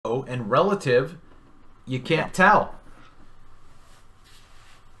ISO and relative, you can't tell.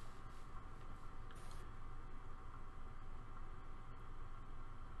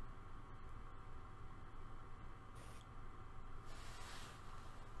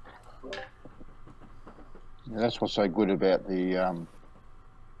 That's what's so good about the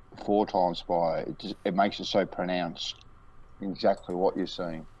 4x spy. It makes it so pronounced, exactly what you're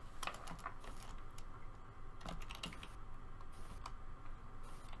seeing.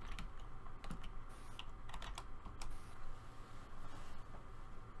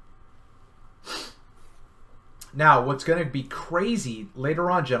 Now, what's going to be crazy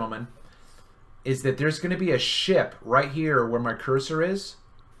later on, gentlemen, is that there's going to be a ship right here where my cursor is.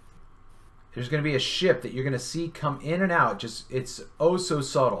 There's going to be a ship that you're going to see come in and out. Just, it's oh so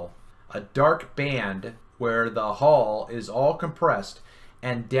subtle. A dark band where the hull is all compressed.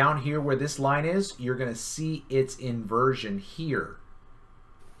 And down here where this line is, you're going to see its inversion here.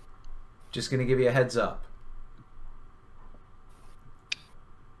 Just going to give you a heads up.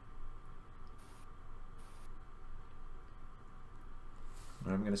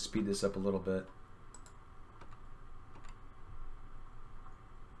 I'm going to speed this up a little bit.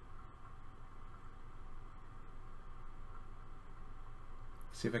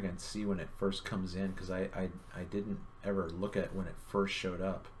 See if I can see when it first comes in, because I didn't ever look at when it first showed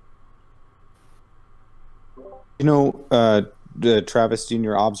up. You know, Travis, in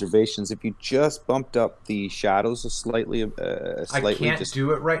your observations, if you just bumped up the shadows slightly, I can't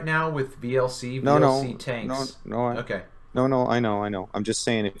do it right now with VLC. No, VLC tanks. Okay. No, I know. I'm just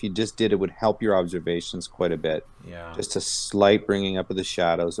saying, if you just did, it would help your observations quite a bit. Yeah. Just a slight bringing up of the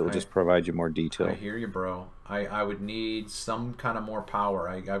shadows. It will just provide you more detail. I hear you, bro. I would need some kind of more power.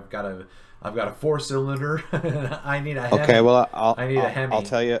 I've got a 4-cylinder. I need a Hemi. Okay, well, I need a Hemi.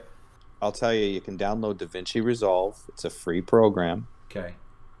 I'll tell you, you can download DaVinci Resolve. It's a free program. Okay.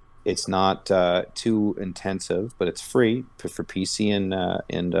 It's not too intensive, but it's free for PC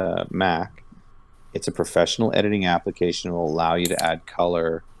and Mac. It's a professional editing application. It will allow you to add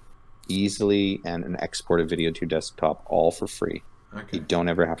color easily and export a video to your desktop, all for free. Okay. You don't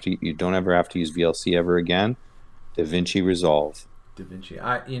ever have to use VLC ever again. DaVinci Resolve.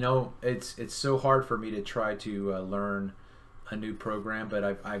 DaVinci. You know, it's so hard for me to try to learn a new program, but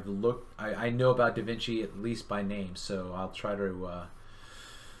I've looked. I know about DaVinci at least by name, so I'll try to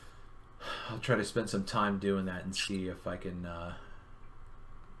spend some time doing that and see if I can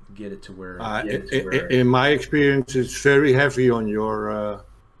get it to where. In my experience, it's very heavy on your.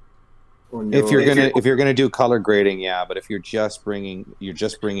 If you're gonna do color grading, yeah, but if you're just bringing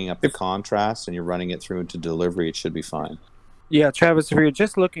up the contrast and you're running it through into delivery, it should be fine. Yeah, Travis, if you're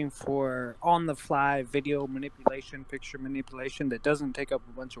just looking for on-the-fly video manipulation, picture manipulation that doesn't take up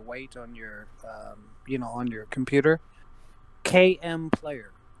a bunch of weight on your, on your computer, KM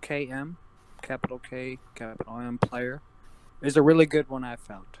Player, KM, capital K, capital M Player, is a really good one I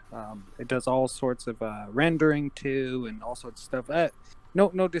found. It does all sorts of rendering too, and all sorts of stuff.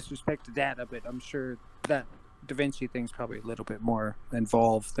 No disrespect to that, but I'm sure that DaVinci thing's probably a little bit more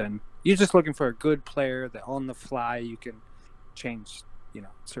involved than you're just looking for a good player that on the fly you can change,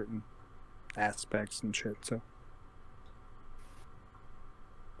 certain aspects and shit. So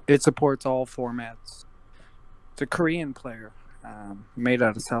it supports all formats. It's a Korean player, made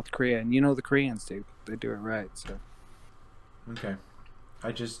out of South Korea, and the Koreans they do it right. So okay,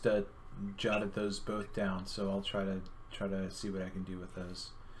 I just jotted those both down, so I'll try to see what I can do with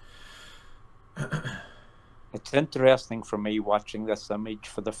those. It's interesting for me watching this image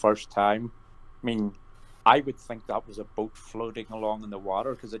for the first time. I mean, I would think that was a boat floating along in the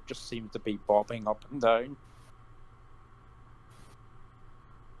water because it just seemed to be bobbing up and down.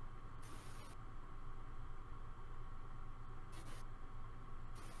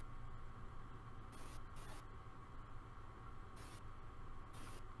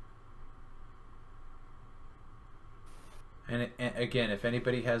 And again, if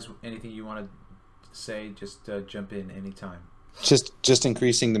anybody has anything you want to say, just jump in anytime. Just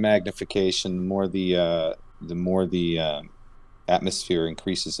increasing the magnification. The more the atmosphere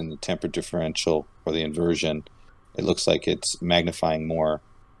increases in the temperature differential or the inversion, it looks like it's magnifying more.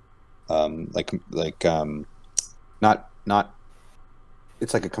 Not.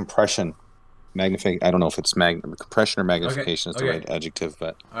 It's like a compression. Magnifying. I don't know if it's compression or magnification is the right adjective,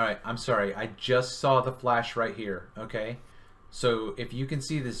 but. All right, I'm sorry. I just saw the flash right here. Okay. So if you can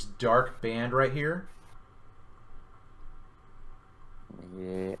see this dark band right here,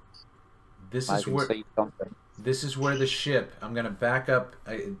 yeah, this is where the ship. I'm gonna back up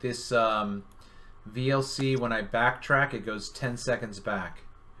this VLC. When I backtrack, it goes 10 seconds back.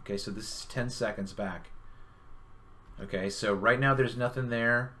 Okay, so this is 10 seconds back. Okay, so right now there's nothing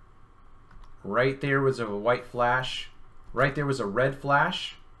there. Right there was a white flash. Right there was a red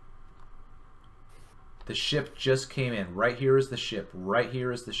flash. The ship just came in. Right here is the ship. Right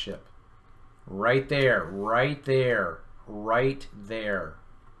here is the ship. Right there. Right there. Right there.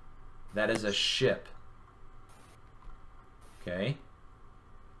 That is a ship. Okay.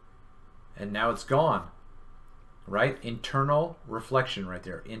 And now it's gone. Right? Internal reflection right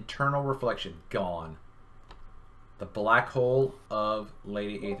there. Internal reflection. Gone. The black hole of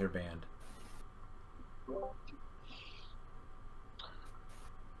Lady Aether Band.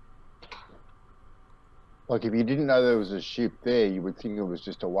 Like if you didn't know there was a ship there, you would think it was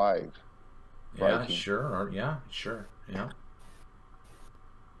just a wave. Yeah, breaking. sure. Or, yeah, sure. Yeah.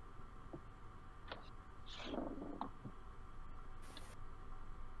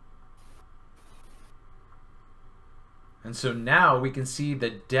 And so now we can see the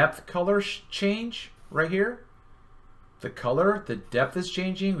depth color change right here. The color, the depth is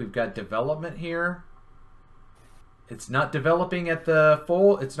changing. We've got development here. It's not developing at the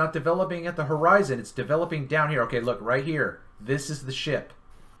full, it's not developing at the horizon. It's developing down here. Okay, look, right here. This is the ship.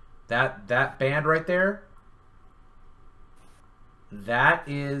 That band right there, that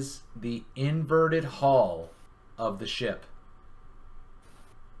is the inverted hull of the ship.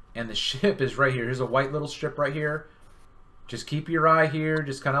 And the ship is right here. Here's a white little strip right here. Just keep your eye here.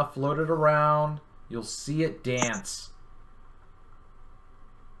 Just kind of float it around. You'll see it dance.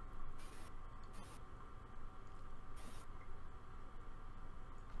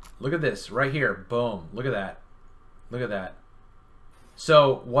 Look at this right here. Boom. Look at that. Look at that.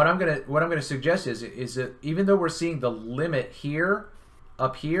 So what I'm gonna suggest is that even though we're seeing the limit here,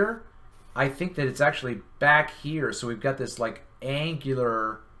 up here, I think that it's actually back here. So we've got this like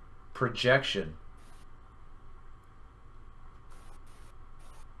angular projection.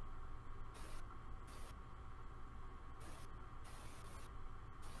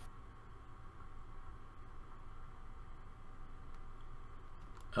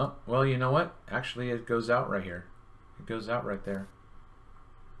 Oh, well, you know what? Actually, it goes out right here. It goes out right there.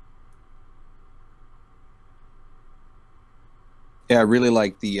 Yeah, I really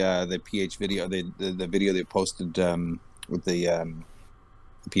like the PH video, the video they posted with the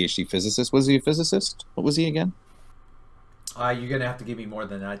PhD physicist. Was he a physicist? What was he again? You're gonna have to give me more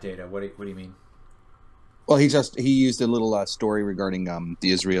than that data. What do you mean? Well, he used a little story regarding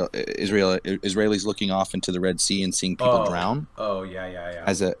the Israelis looking off into the Red Sea and seeing people drown. Oh yeah.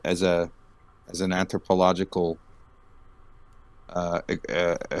 As an anthropological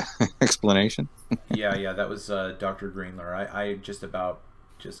explanation. yeah, that was Dr. Greenler. I just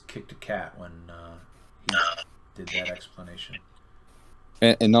kicked a cat when he did that explanation.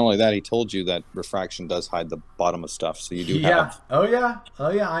 And not only that, he told you that refraction does hide the bottom of stuff. So you do have. Oh yeah.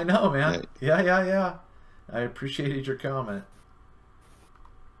 I know, man. Yeah. I appreciated your comment.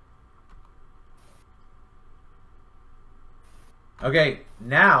 Okay,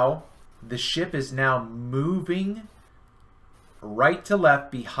 now the ship is now moving right to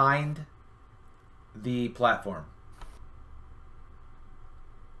left behind the platform.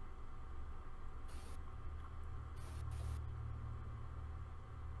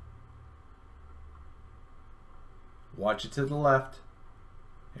 Watch it to the left.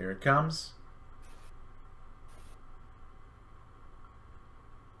 Here it comes.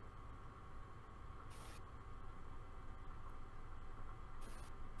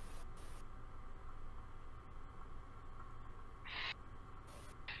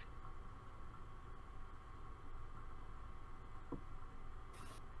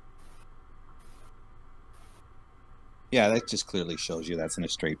 Yeah, that just clearly shows you that's in a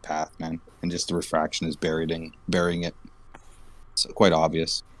straight path, man. And just the refraction is burying it. It's quite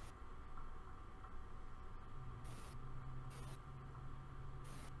obvious.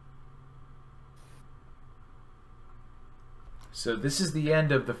 So this is the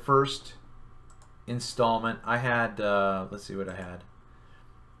end of the first installment. I had, let's see what I had.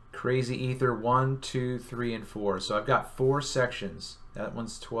 Crazy Ether 1, 2, 3, and 4. So I've got 4 sections. That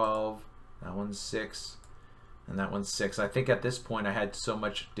one's 12, that one's 6, and that one's 6. I think at this point I had so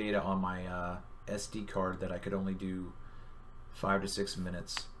much data on my SD card that I could only do 5 to 6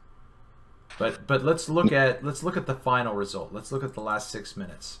 minutes. But let's look at the final result. Let's look at the last 6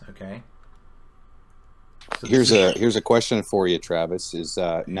 minutes, okay? So here's a question for you, Travis. Is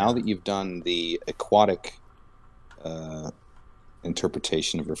now that you've done the aquatic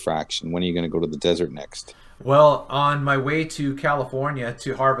interpretation of refraction, when are you going to go to the desert next? Well, on my way to California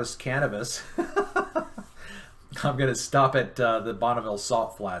to harvest cannabis, I'm going to stop at the Bonneville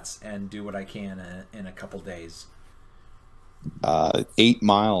Salt Flats and do what I can in a couple days. 8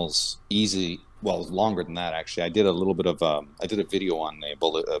 miles, easy. Well, longer than that, actually. I did a little bit of I did a video on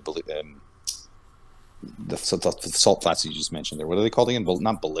the salt flats you just mentioned there. What are they called again?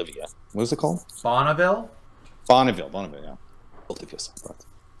 Not Bolivia. What is it called? Bonneville, yeah. Bolivia salt flats.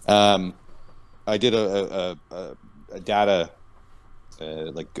 I did a data,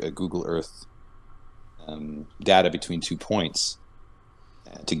 like a Google Earth data between 2 points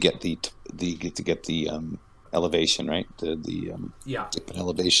to get the elevation, right? The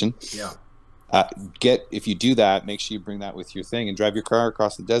elevation. Yeah. If you do that, make sure you bring that with your thing and drive your car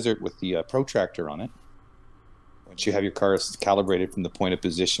across the desert with the protractor on it. Once you have your car calibrated from the point of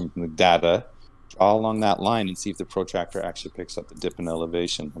position from the data, draw along that line and see if the protractor actually picks up the dip in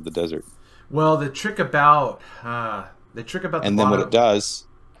elevation of the desert. Well, the trick about and then what it does.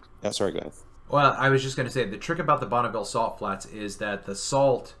 Yeah, sorry, go ahead. Well, I was just going to say the trick about the Bonneville salt flats is that the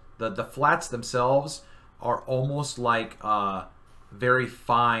salt, the flats themselves are almost like very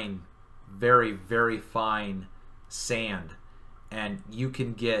fine, very, very fine sand, and you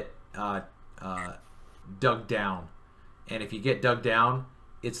can get dug down. And if you get dug down,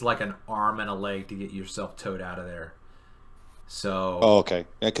 it's like an arm and a leg to get yourself towed out of there. So. Oh, okay.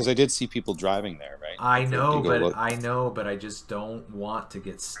 Yeah, because I did see people driving there, right? I know, but I just don't want to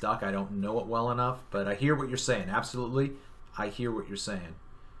get stuck. I don't know it well enough, but I hear what you're saying. Absolutely, I hear what you're saying.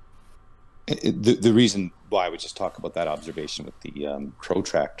 The reason why I would just talk about that observation with the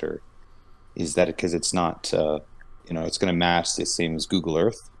protractor is that because it's not, it's going to match the same as Google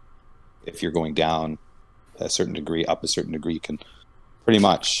Earth. If you're going down a certain degree, up a certain degree, you can pretty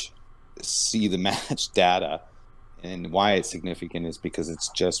much see the match data. And why it's significant is because it's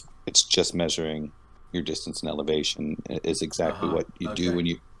just measuring your distance and elevation is exactly what you do when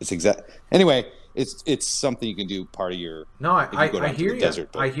you. Anyway. It's something you can do part of your. No, I hear you.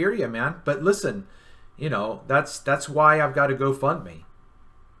 Desert, I hear you, man. But listen, that's why I've got to GoFundMe,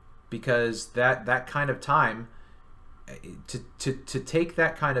 because that kind of time to take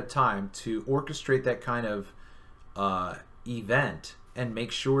that kind of time to orchestrate that kind of event and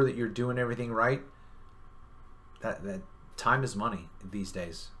make sure that you're doing everything right. That time is money these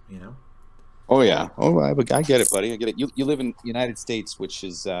days, Oh yeah. Oh, I get it, buddy. I get it. You live in the United States, which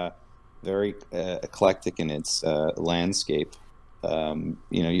is very eclectic in its landscape.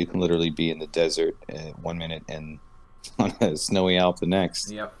 You can literally be in the desert 1 minute and on a snowy Alp the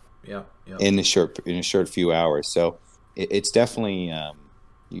next. Yep. In a short few hours. So it's definitely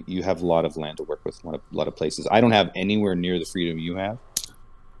you have a lot of land to work with, a lot of places. I don't have anywhere near the freedom you have.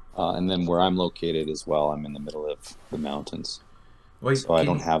 And then where I'm located as well, I'm in the middle of the mountains. Wait, so I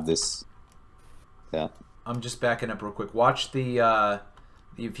don't have this. Yeah. I'm just backing up real quick. Watch the.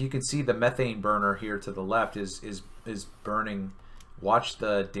 If you can see the methane burner here to the left is burning. Watch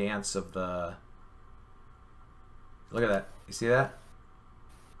the dance of the. Look at that. You see that?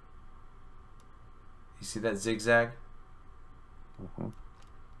 You see that zigzag? Mm-hmm.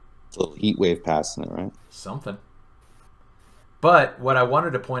 A little heat wave passing it, right? Something. But what I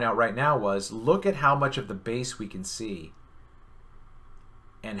wanted to point out right now was look at how much of the base we can see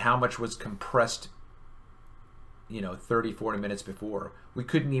and how much was compressed 30, 40 minutes before. We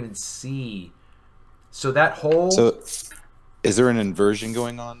couldn't even see. So that whole... So is there an inversion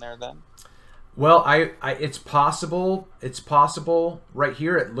going on there then? Well, it's possible. It's possible. Right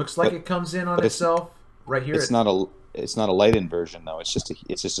here, it looks like it comes in on itself. Right here, it's not a light inversion though. It's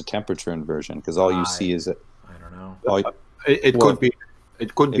just a temperature inversion because all you see is I don't know. It could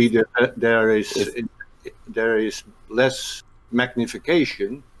be that there is less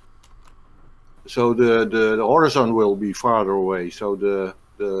magnification, so the horizon will be farther away. So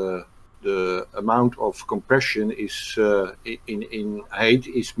the amount of compression is in height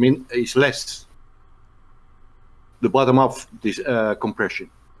is less. The bottom of this compression.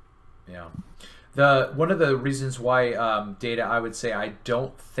 Yeah. One of the reasons why data, I would say I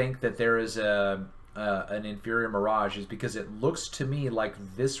don't think that there is an inferior mirage is because it looks to me like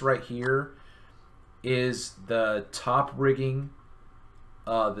this right here is the top rigging,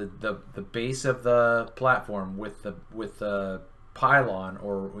 the base of the platform with the pylon,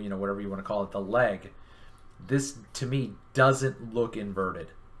 or whatever you want to call it, the leg. This to me doesn't look inverted.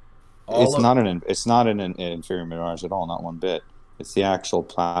 It's not an inferior mirage at all, not one bit. It's the actual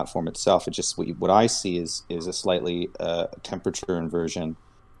platform itself. It just what I see is a slightly temperature inversion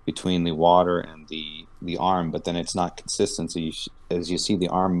between the water and the arm, but then it's not consistent. So as you see the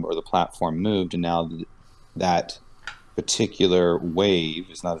arm or the platform moved, and now that particular wave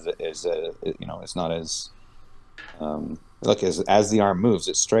is not as look, as the arm moves,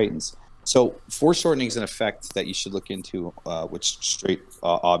 it straightens. So foreshortening is an effect that you should look into, which straight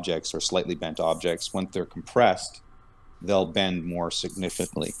objects or slightly bent objects, when they're compressed, they'll bend more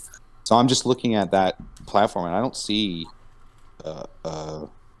significantly. So I'm just looking at that platform, and I don't see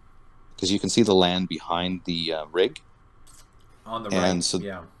because you can see the land behind the rig. On the And right, so,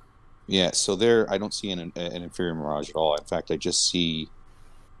 yeah. Yeah, so there I don't see an inferior mirage at all. In fact, I just see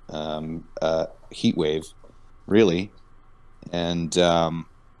heat wave, really, and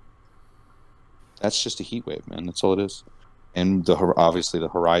that's just a heat wave, man. That's all it is. And obviously the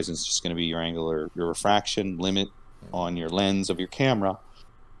horizon is just going to be your angular, your refraction limit on your lens of your camera,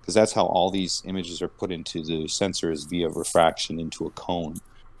 because that's how all these images are put into the sensors via refraction into a cone.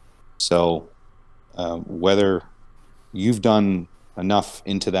 So whether you've done enough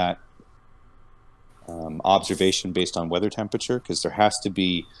into that observation based on weather temperature, because there has to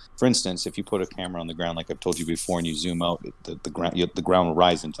be, for instance, if you put a camera on the ground, like I've told you before, and you zoom out, the ground will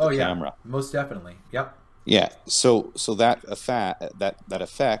rise into the camera. Most definitely. Yep. Yeah. So that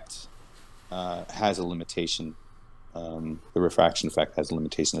effect has a limitation. The refraction effect has a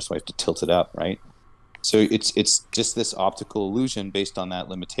limitation. That's why you have to tilt it up, right? So it's just this optical illusion based on that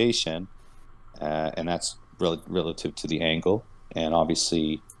limitation, and that's relative to the angle. And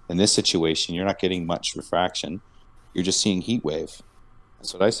obviously, in this situation, you're not getting much refraction. You're just seeing heat wave.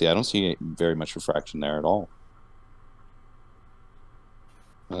 That's what I see. I don't see very much refraction there at all.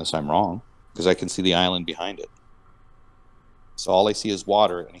 Unless I'm wrong, because I can see the island behind it. So all I see is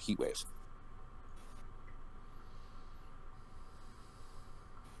water and a heat wave.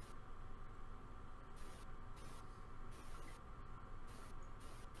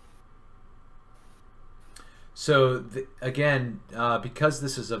 So again, because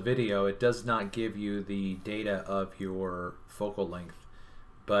this is a video, it does not give you the data of your focal length,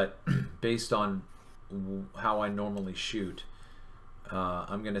 but based on how I normally shoot,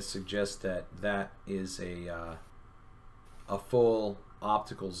 I'm going to suggest that that is a full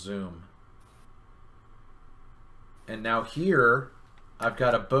optical zoom. And now here, I've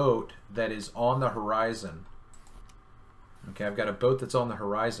got a boat that is on the horizon. Okay, I've got a boat that's on the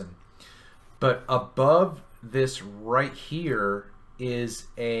horizon, but above this right here is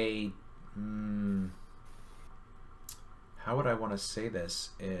a how would I want to say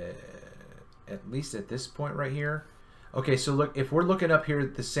this, at least at this point right here. Okay, so look, if we're looking up here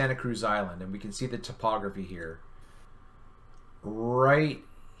at the Santa Cruz Island and we can see the topography here, right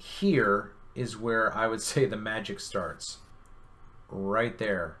here is where I would say the magic starts, right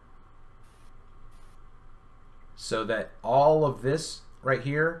there. So that all of this right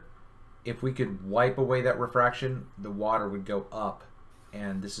here, if we could wipe away that refraction, the water would go up,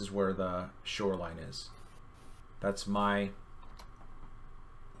 and this is where the shoreline is. That's my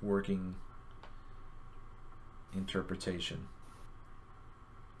working interpretation.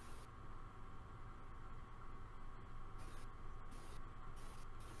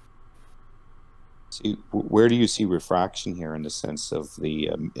 See, where do you see refraction here in the sense of the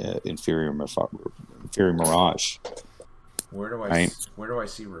inferior mirage? Where do I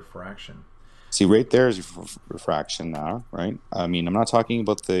see refraction? See, right there is refraction now, right? I mean, I'm not talking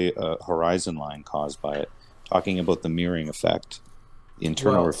about the horizon line caused by it. I'm talking about the mirroring effect, the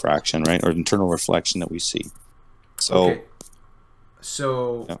internal refraction, right, or internal reflection that we see. So,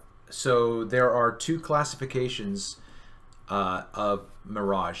 okay. So there are two classifications of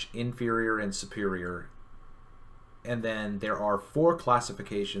mirage: inferior and superior, and then there are 4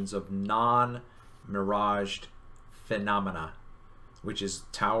 classifications of non-miraged phenomena, which is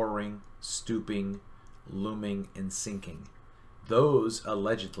towering, stooping, looming, and sinking. Those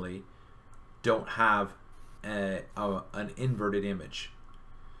allegedly don't have an inverted image,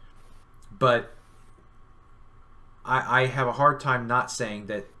 but I have a hard time not saying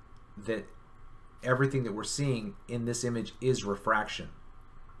that everything that we're seeing in this image is refraction.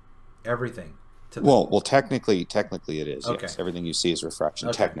 Everything. Well, technically it is. Okay. Yes, everything you see is refraction.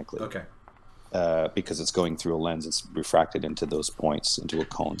 Okay. Technically. Okay. Because it's going through a lens, it's refracted into those points, into a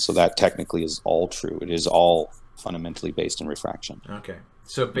cone. So that technically is all true. It is all fundamentally based in refraction. Okay.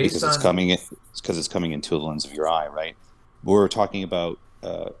 So based on because it's coming into the lens of your eye, right? We're talking about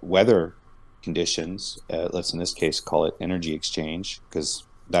weather conditions. Let's in this case call it energy exchange, because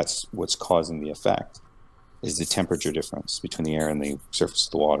that's what's causing the effect. Is the temperature difference between the air and the surface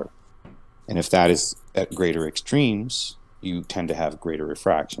of the water, and if that is at greater extremes, you tend to have greater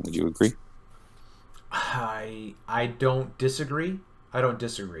refraction. Would you agree? I don't disagree. I don't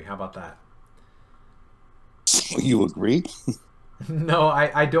disagree. How about that? You agree? No,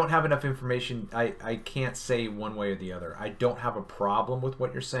 I don't have enough information. I can't say one way or the other. I don't have a problem with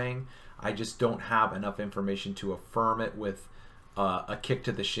what you're saying. I just don't have enough information to affirm it with a kick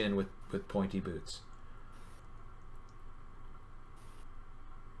to the shin with pointy boots.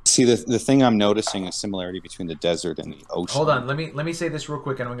 See, the thing I'm noticing a similarity between the desert and the ocean. Hold on, let me say this real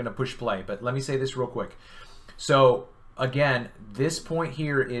quick, and I'm going to push play. But let me say this real quick. So again, this point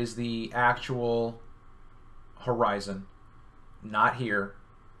here is the actual horizon, not here.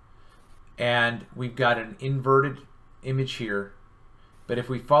 And we've got an inverted image here. But if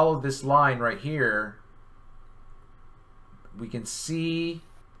we follow this line right here, we can see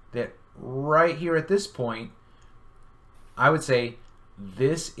that right here at this point, I would say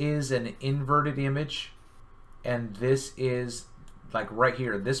this is an inverted image, and this is like right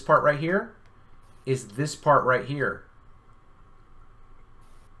here. This part right here is this part right here.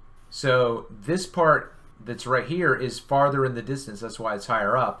 So this part that's right here is farther in the distance. That's why it's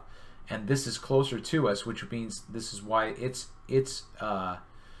higher up. And this is closer to us, which means this is why its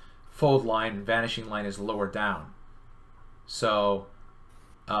fold line, vanishing line, is lower down. So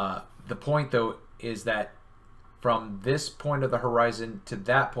the point, though, is that from this point of the horizon to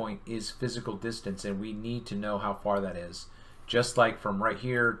that point is physical distance, and we need to know how far that is. Just like from right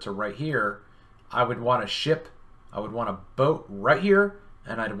here to right here, I would want a ship, I would want a boat right here,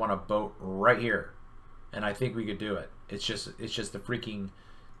 and I'd want a boat right here. And I think we could do it. It's just the freaking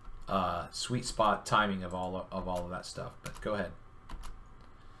sweet spot timing of all of that stuff. But go ahead.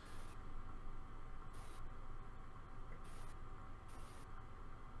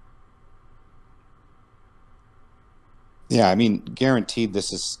 Yeah, I mean, guaranteed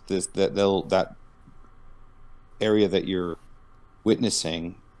that area that you're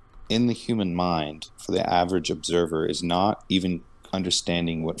witnessing in the human mind for the average observer is not even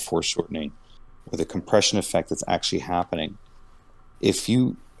understanding what foreshortening or the compression effect that's actually happening. If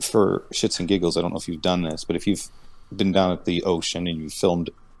you, for shits and giggles, I don't know if you've done this, but if you've been down at the ocean and you've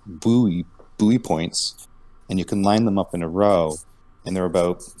filmed buoy points, and you can line them up in a row, and they're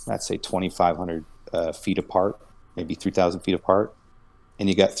about, let's say, 2,500 feet apart, maybe 3,000 feet apart, and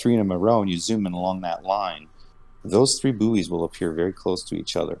you got three in a row, and you zoom in along that line, those three buoys will appear very close to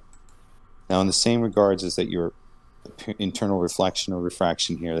each other. Now, in the same regards as that your internal reflection or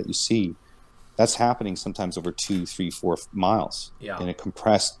refraction here that you see, that's happening sometimes over 2, 3, 4 miles in a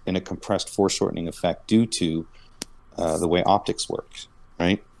compressed foreshortening effect due to the way optics works,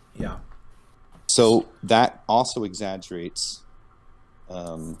 right? Yeah. So that also exaggerates.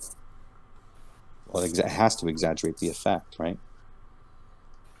 Well, it has to exaggerate the effect, right?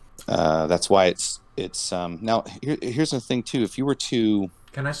 That's why it's now. Here's the thing too. If you were to,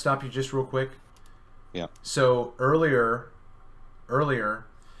 can I stop you just real quick? Yeah. So earlier,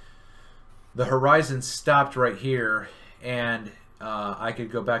 the horizon stopped right here, and I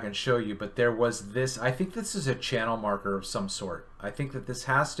could go back and show you, but there was this. I think this is a channel marker of some sort. I think that this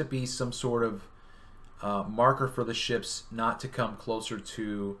has to be some sort of marker for the ships not to come closer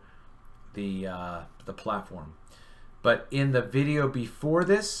to the platform. But in the video before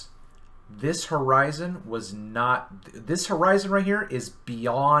this, this horizon was not. This horizon right here is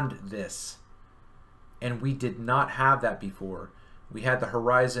beyond this, and we did not have that before. We had the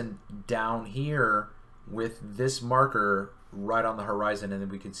horizon down here with this marker right on the horizon, and then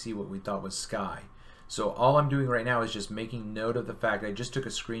we could see what we thought was sky. So all I'm doing right now is just making note of the fact I just took a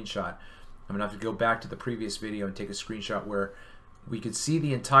screenshot. I'm gonna have to go back to the previous video and take a screenshot where we could see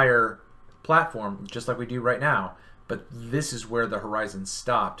the entire platform just like we do right now, but this is where the horizon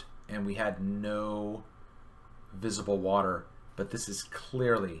stopped and we had no visible water, but this is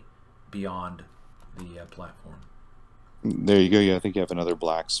clearly beyond the platform. There you go. Yeah, I think you have another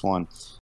black swan.